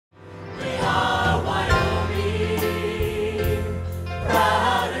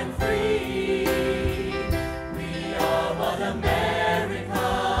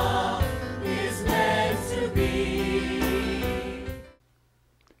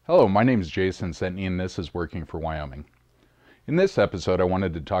Hello, my name is Jason Sentney and this is Working for Wyoming. In this episode, I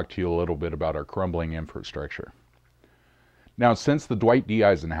wanted to talk to you a little bit about our crumbling infrastructure. Now, since the Dwight D.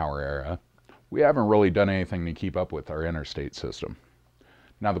 Eisenhower era, we haven't really done anything to keep up with our interstate system.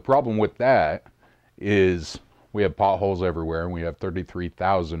 Now, the problem with that is we have potholes everywhere and we have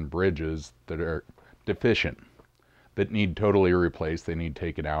 33,000 bridges that are deficient, that need totally replaced, they need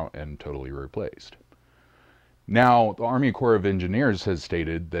taken out and totally replaced. Now, the Army Corps of Engineers has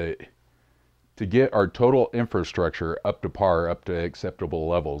stated that to get our total infrastructure up to par, up to acceptable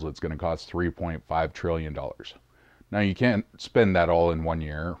levels, it's going to cost $3.5 trillion. Now, you can't spend that all in 1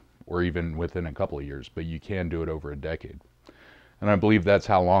 year or even within a couple of years, but you can do it over a decade. And I believe that's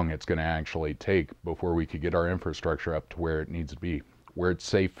how long it's going to actually take before we could get our infrastructure up to where it needs to be, where it's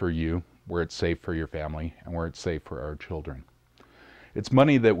safe for you, where it's safe for your family, and where it's safe for our children. It's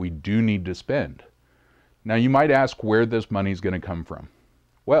money that we do need to spend. Now, you might ask where this money is going to come from.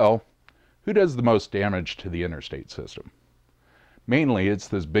 Well, who does the most damage to the interstate system? Mainly, it's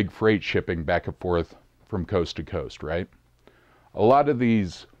this big freight shipping back and forth from coast to coast, right? A lot of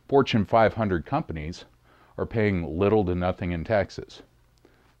these Fortune 500 companies are paying little to nothing in taxes.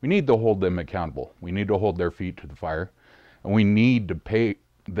 We need to hold them accountable. We need to hold their feet to the fire, and we need to pay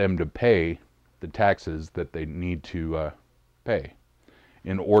them to pay the taxes that they need to pay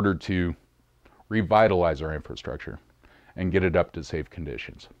in order to revitalize our infrastructure and get it up to safe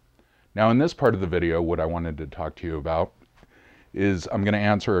conditions. Now, in this part of the video, what I wanted to talk to you about is I'm going to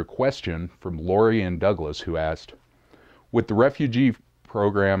answer a question from Lori and Douglas, who asked, with the refugee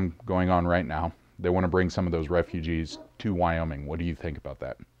program going on right now, they want to bring some of those refugees to Wyoming. What do you think about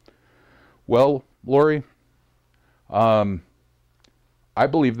that? Well, Lori, I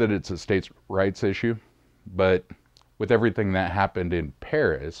believe that it's a states' rights issue, but with everything that happened in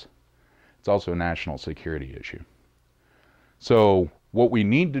Paris, it's also a national security issue. So what we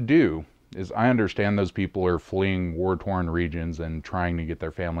need to do is, I understand those people are fleeing war-torn regions and trying to get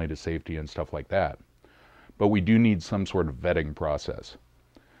their family to safety and stuff like that. But we do need some sort of vetting process.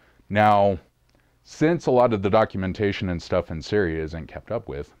 Now, since a lot of the documentation and stuff in Syria isn't kept up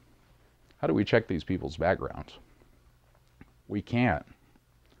with, how do we check these people's backgrounds? We can't.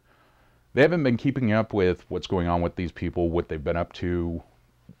 They haven't been keeping up with what's going on with these people, what they've been up to,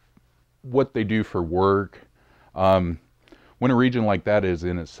 what they do for work. When a region like that is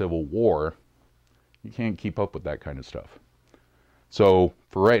in a civil war, you can't keep up with that kind of stuff. So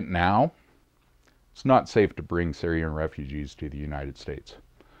for right now, it's not safe to bring Syrian refugees to the United States.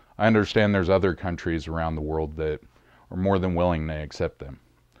 I understand there's other countries around the world that are more than willing to accept them.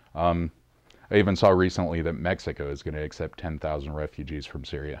 I even saw recently that Mexico is going to accept 10,000 refugees from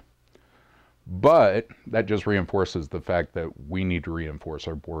Syria. But that just reinforces the fact that we need to reinforce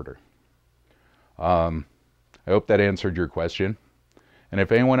our border. I hope that answered your question. And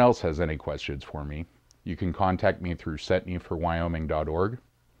if anyone else has any questions for me, you can contact me through sentneyforwyoming.org.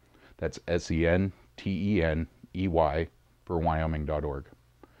 That's SENTENEY for wyoming.org.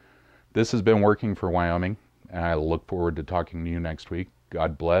 This has been Working for Wyoming, and I look forward to talking to you next week.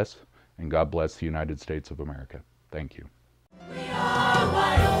 God bless, and God bless the United States of America. Thank you.